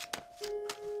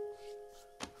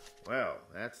 Well,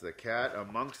 that's the cat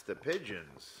amongst the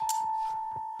pigeons.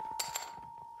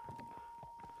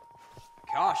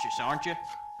 Cautious, aren't you?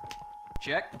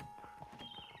 Check.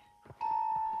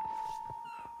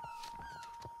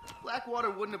 Blackwater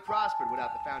wouldn't have prospered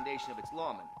without the foundation of its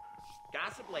lawmen.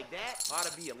 Gossip like that ought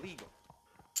to be illegal.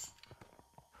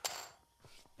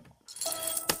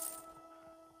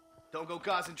 Don't go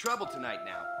causing trouble tonight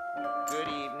now. Good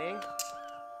evening.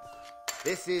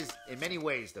 This is, in many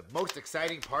ways, the most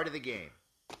exciting part of the game.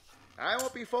 I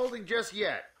won't be folding just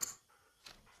yet.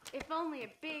 If only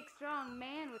a big, strong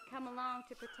man would come along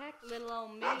to protect little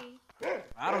old me.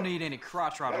 I don't need any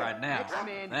crotch rod right now. Next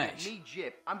man Thanks. gives me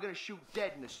jip, I'm gonna shoot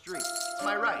dead in the street. Am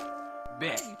I right?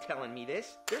 Bet. Why are you telling me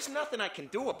this? There's nothing I can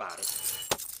do about it.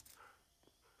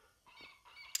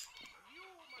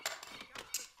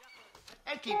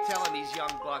 And keep telling these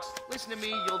young bucks, listen to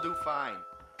me, you'll do fine.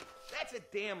 That's a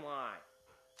damn lie.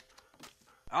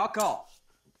 I'll call.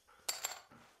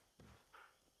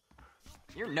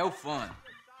 You're no fun.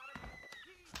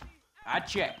 I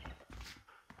check.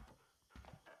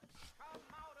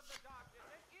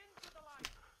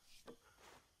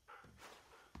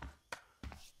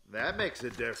 That makes a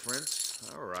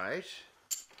difference. All right.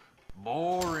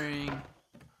 Boring.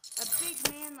 A big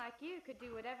man like you could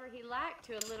do whatever he liked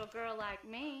to a little girl like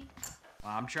me.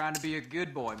 Well, I'm trying to be a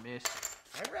good boy, miss.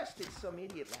 I arrested some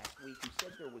idiot last week who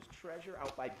said there was treasure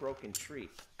out by Broken Tree.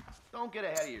 Don't get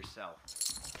ahead of yourself.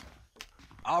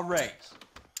 I'll raise.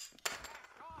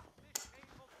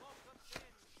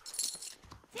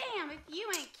 Damn, if you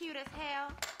ain't cute as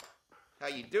hell. How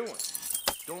you doing?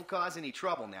 Don't cause any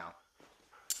trouble now.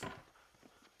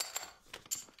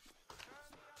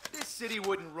 This city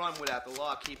wouldn't run without the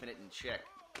law keeping it in check.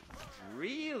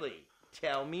 Really?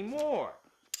 Tell me more.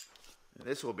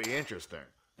 This will be interesting.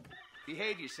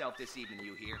 Behave yourself this evening,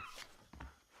 you hear?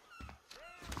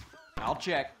 I'll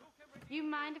check. You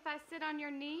mind if I sit on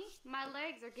your knee? My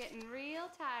legs are getting real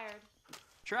tired.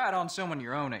 Try it on someone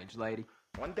your own age, lady.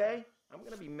 One day, I'm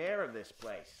gonna be mayor of this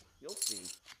place. You'll see.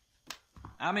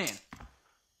 I'm in.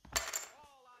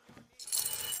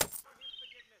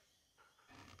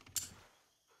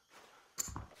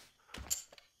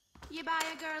 You buy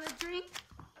a girl a drink?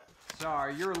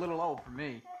 Sorry, you're a little old for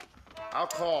me. I'll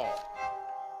call.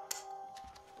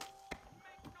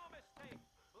 Make no mistake,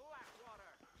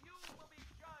 Blackwater, you will be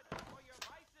judged for your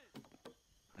vices.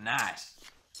 Nice.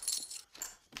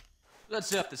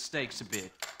 Let's up the stakes a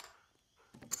bit.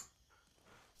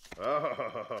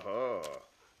 Oh,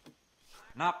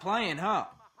 Not playing, huh? A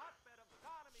hotbed of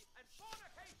sodomy and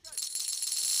fornication.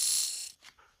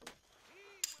 He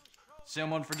will show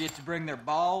Someone forget to bring their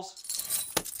balls?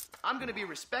 I'm gonna be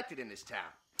respected in this town.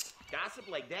 Gossip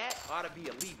like that ought to be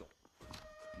illegal.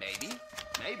 Maybe.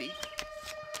 Maybe.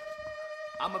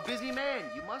 I'm a busy man,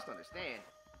 you must understand.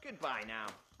 Goodbye now.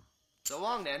 So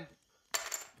long, then.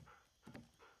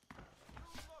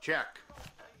 check.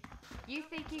 You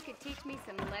think you could teach me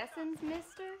some lessons,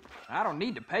 mister? I don't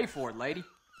need to pay for it, lady.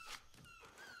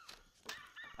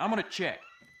 I'm gonna check.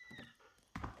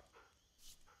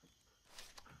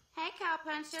 Hey,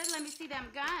 cowpuncher, let me see them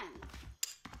guns.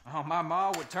 Oh, my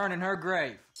ma would turn in her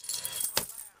grave.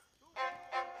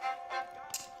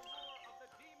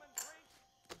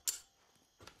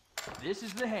 This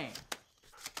is the hand.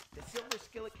 The Silver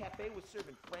Skillet Cafe was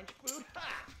serving French food?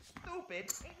 Ha!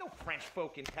 Stupid! Ain't no French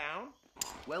folk in town.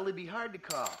 Well, it'd be hard to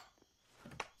call.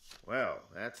 Well,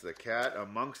 that's the cat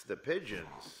amongst the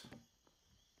pigeons.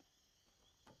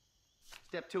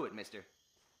 Step to it, mister.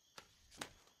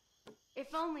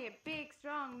 If only a big,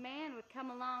 strong man would come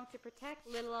along to protect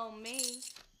little old me.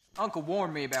 Uncle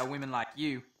warned me about women like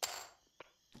you.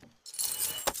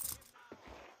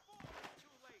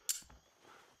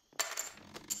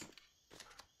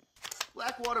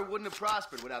 Blackwater wouldn't have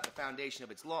prospered without the foundation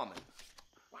of its lawmen.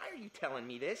 Why are you telling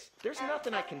me this? There's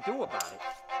nothing I can do about it.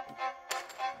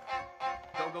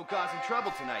 Don't go causing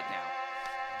trouble tonight now.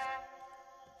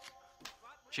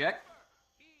 Check.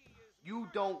 You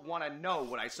don't want to know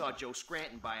what I saw Joe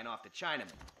Scranton buying off the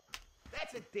Chinaman.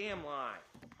 That's a damn lie.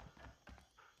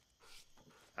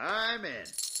 I'm in.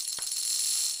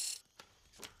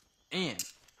 In.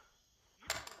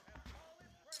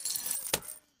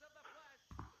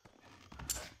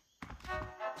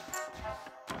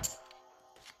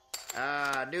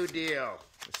 Ah, new deal.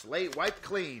 The slate wiped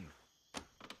clean.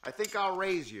 I think I'll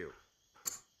raise you.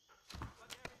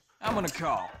 I'm gonna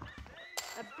call.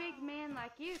 A big man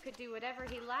like you could do whatever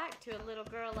he liked to a little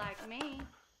girl like me.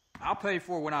 I'll pay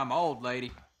for it when I'm old,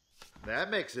 lady. That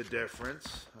makes a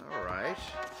difference. All right.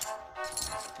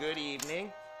 Good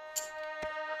evening.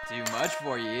 Too much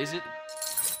for you, is it?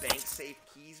 Bank safe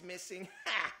keys missing?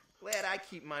 Ha! Glad I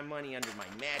keep my money under my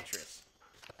mattress.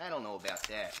 I don't know about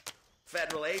that.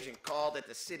 Federal agent called at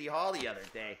the city hall the other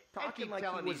day, I talking keep like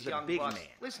telling he was these the young big bucks, man.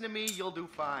 listen to me, you'll do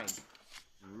fine.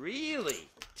 Really?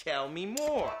 Tell me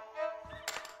more.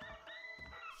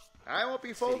 I won't be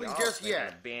City folding Hall's just thinking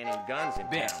yet. of banning guns in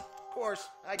Bet. town. Of course,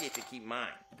 I get to keep mine.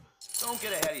 Don't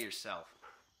get ahead of yourself.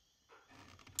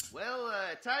 Well,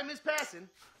 time is passing.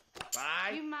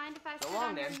 Bye. You mind if I So sit long,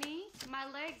 on your then. knee? My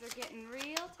legs are getting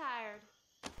real tired.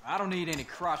 I don't need any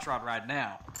crotch rod right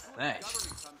now. Thanks.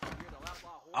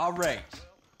 I'll raise.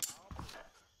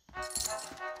 Damn,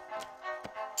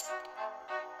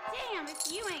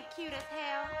 if you ain't cute as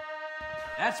hell.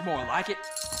 That's more like it.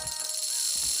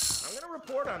 I'm gonna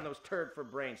report on those turd for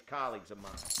brains colleagues of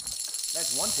mine.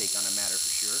 That's one take on the matter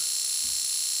for sure.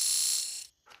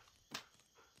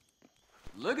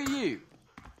 Look at you.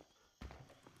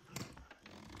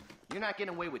 You're not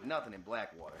getting away with nothing in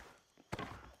Blackwater.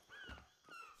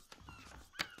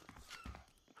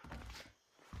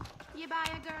 You buy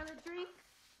a girl a drink?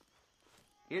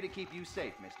 Here to keep you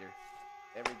safe, mister.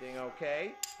 Everything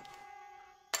okay?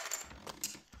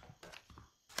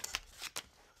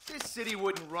 This city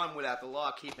wouldn't run without the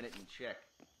law keeping it in check.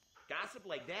 Gossip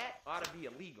like that ought to be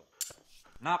illegal.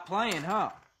 Not playing,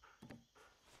 huh?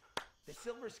 The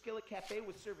Silver Skillet Cafe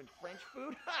was serving French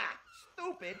food? Ha!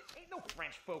 Stupid! Ain't no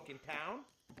French folk in town.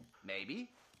 Maybe.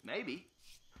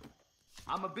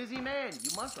 I'm a busy man, you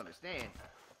must understand.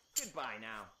 Goodbye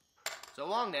now. So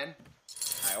long, then.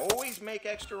 I always make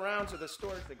extra rounds of the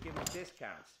stores that give me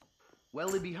discounts. Well,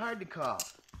 it'd be hard to call.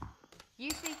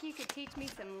 You think you could teach me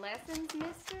some lessons,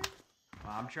 mister?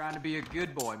 Well, I'm trying to be a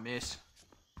good boy, miss.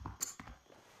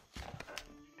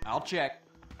 I'll check.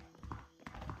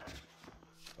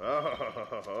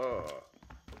 Oh.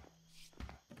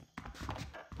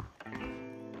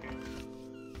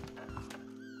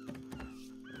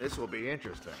 This will be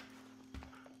interesting.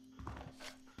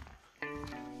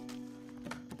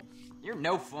 You're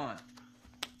no fun.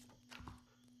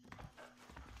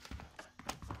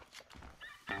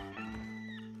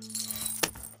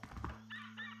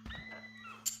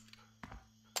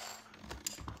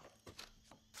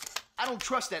 I don't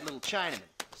trust that little Chinaman.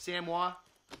 Samoa?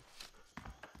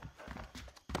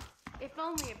 If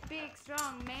only a big,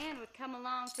 strong man would come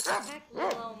along to protect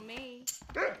little old me.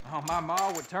 Oh, my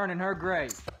ma would turn in her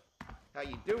grave. How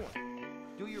you doing?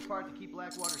 Do your part to keep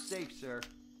Blackwater safe, sir.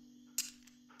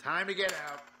 Time to get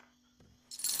out.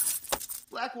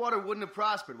 Blackwater wouldn't have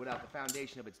prospered without the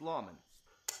foundation of its lawmen.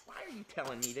 Why are you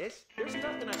telling me this? There's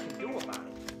nothing I can do about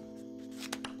it.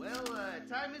 Well,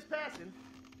 time is passing.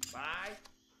 Bye.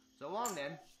 So long,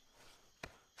 then.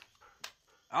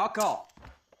 I'll call.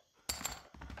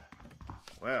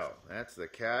 Well, that's the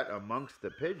cat amongst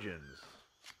the pigeons.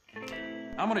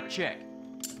 I'm gonna check.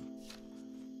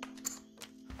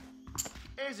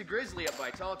 There's a grizzly up by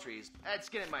tall trees. I'd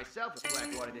skin it myself if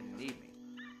Blackwater didn't need me.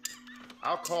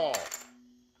 I'll call.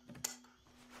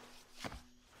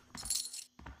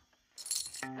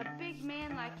 A big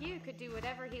man like you could do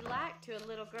whatever he liked to a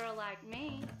little girl like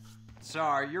me.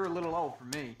 Sorry, you're a little old for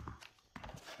me.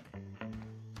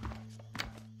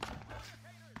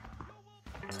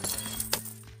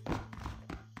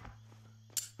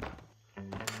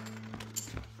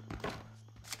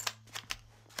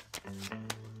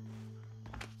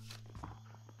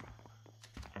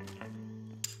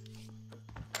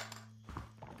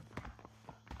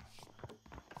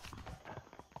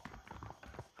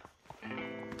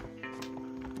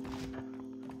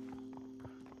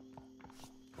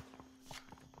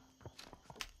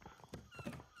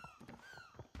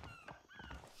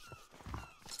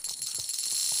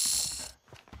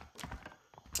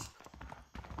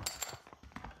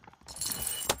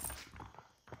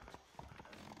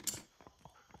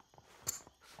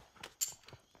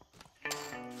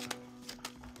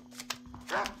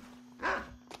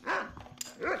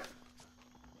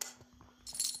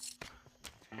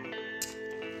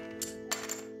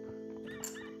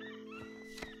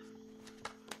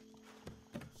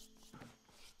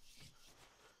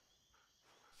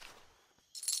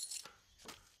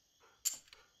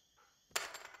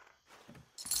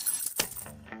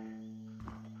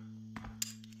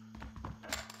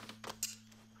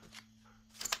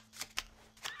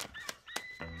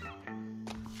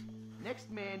 Next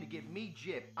man to give me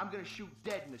jip, I'm gonna shoot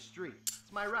dead in the street.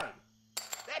 It's my right.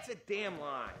 That's a damn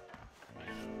lie.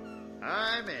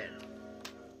 I'm in.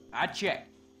 I check.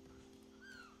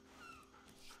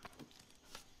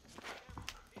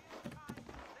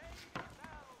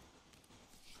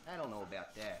 I don't know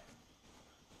about that.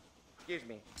 Excuse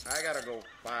me, I gotta go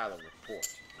file a report.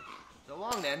 So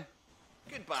long, then.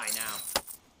 Goodbye now.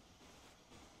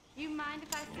 You mind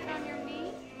if I sit on your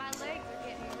knee? My legs are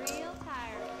getting real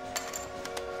tired.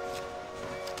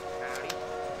 Howdy.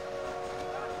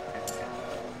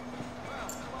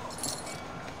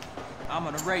 I'm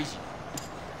gonna raise you.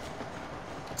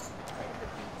 I had to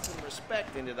beat some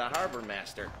respect into the harbor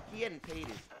master. He hadn't paid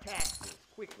his taxes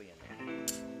quickly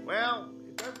enough. Well,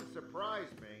 it doesn't surprise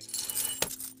me.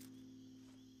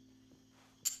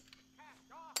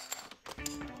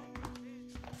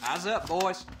 Eyes up,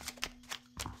 boys.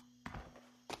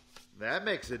 That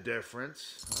makes a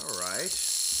difference. All right.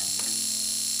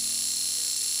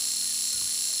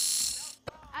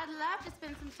 I'd love to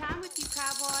spend some time with you,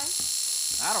 cowboy.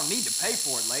 I don't need to pay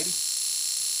for it, lady.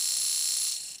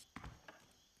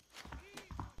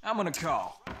 I'm gonna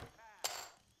call.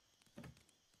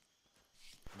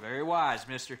 Very wise,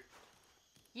 mister.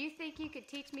 You think you could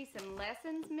teach me some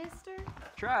lessons, mister?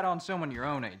 Try it on someone your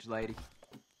own age, lady.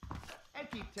 And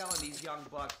keep telling these young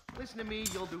bucks, listen to me,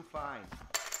 you'll do fine.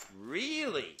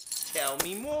 Really? Tell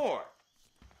me more.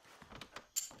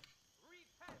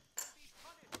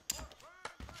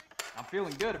 I'm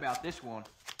feeling good about this one.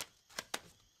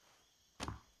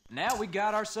 Now we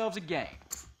got ourselves a game.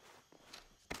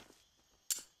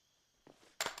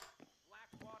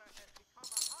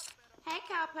 Hey,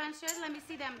 cowpuncher, let me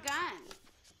see them guns.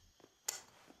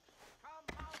 Come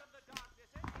out of the darkness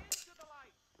and into the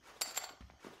light.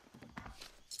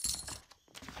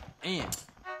 And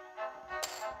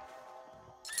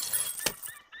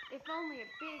If only a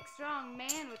big, strong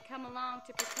man would come along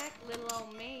to protect little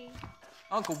old me.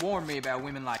 Uncle warned me about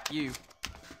women like you.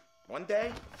 One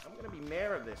day, I'm gonna be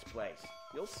mayor of this place.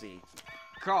 You'll see.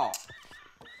 Carl.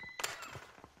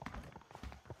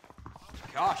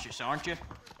 Cautious, aren't you?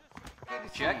 Good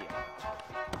to Check. see you.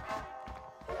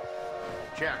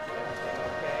 Check.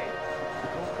 Okay.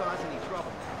 Don't cause any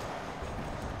trouble.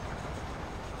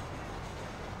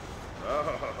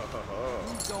 Oh.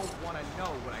 You don't want to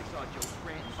know what I saw Joe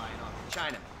Scranton buying off the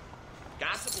Chinaman.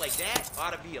 Gossip like that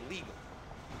ought to be illegal.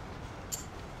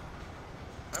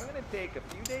 I'm gonna take a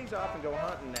few days off and go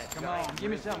hunting that Come giant on,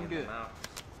 give me grizzly something in the good. mountains.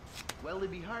 Well,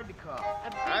 it'd be hard to call. A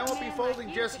big I won't be man folding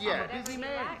like you just could yet. do whatever Busy he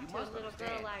man, liked you to must a little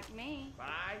understand. girl like me. Bye.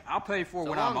 I'll pay for it So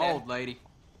when long, I'm then. old, lady.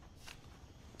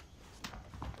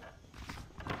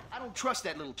 I don't trust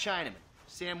that little Chinaman.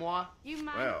 Samoa? You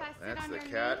mind Well, if I sit that's on the your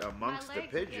cat knee? amongst My the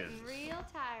legs are getting pigeons. real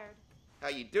tired. How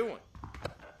you doing?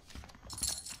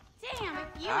 Damn,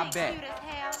 if you I ain't bet. cute as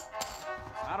hell.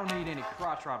 I don't need any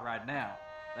crotch rot right now.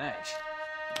 Thanks.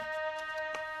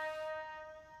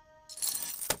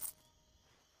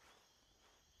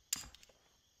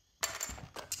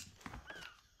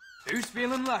 Who's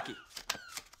feeling lucky?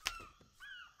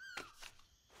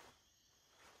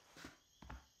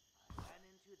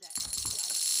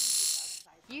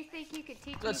 You think you could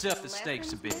teach Let's me up some the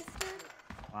stakes a lessons, bit. mister?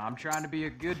 Well, I'm trying to be a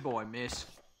good boy, miss.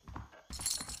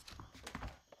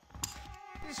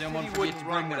 This Someone city forget wouldn't to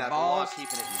run bring their without the law balls?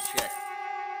 keeping it in check.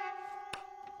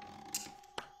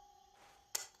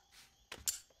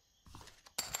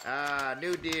 Ah,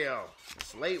 new deal.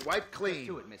 Slate wiped clean.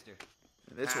 Do it, mister.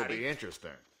 This will Howdy. be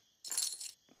interesting.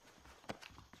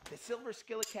 The Silver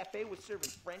Skillet Cafe was serving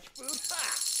French food?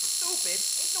 Ha! Stupid!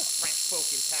 Ain't no French folk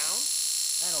in town.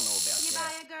 I don't know about You that.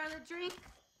 buy a girl a drink?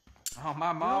 Oh,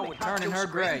 my You ma know they would caught turn in Joe her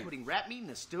Scranton grave. putting rat meat in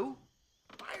the stew?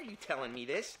 Why are you telling me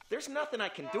this? There's nothing I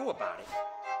can do about it.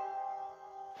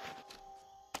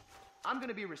 I'm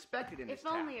gonna be respected in this If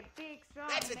town. only a big, strong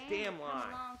That's a man damn would come lie.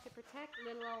 along to protect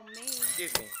little old me.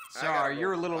 Excuse me. I Sorry, gotta go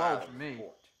you're a little file old a for me.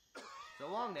 report. So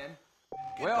long, then.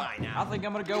 Well, Goodbye now. I think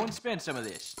I'm gonna go and spend some of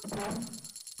this.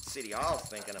 City Hall's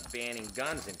thinking of banning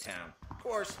guns in town. Of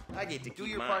course, I get to Do keep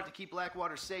your mine. part to keep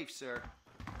Blackwater safe, sir.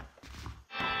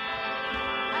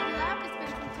 I'd love to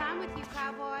spend some time with you,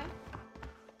 cowboy.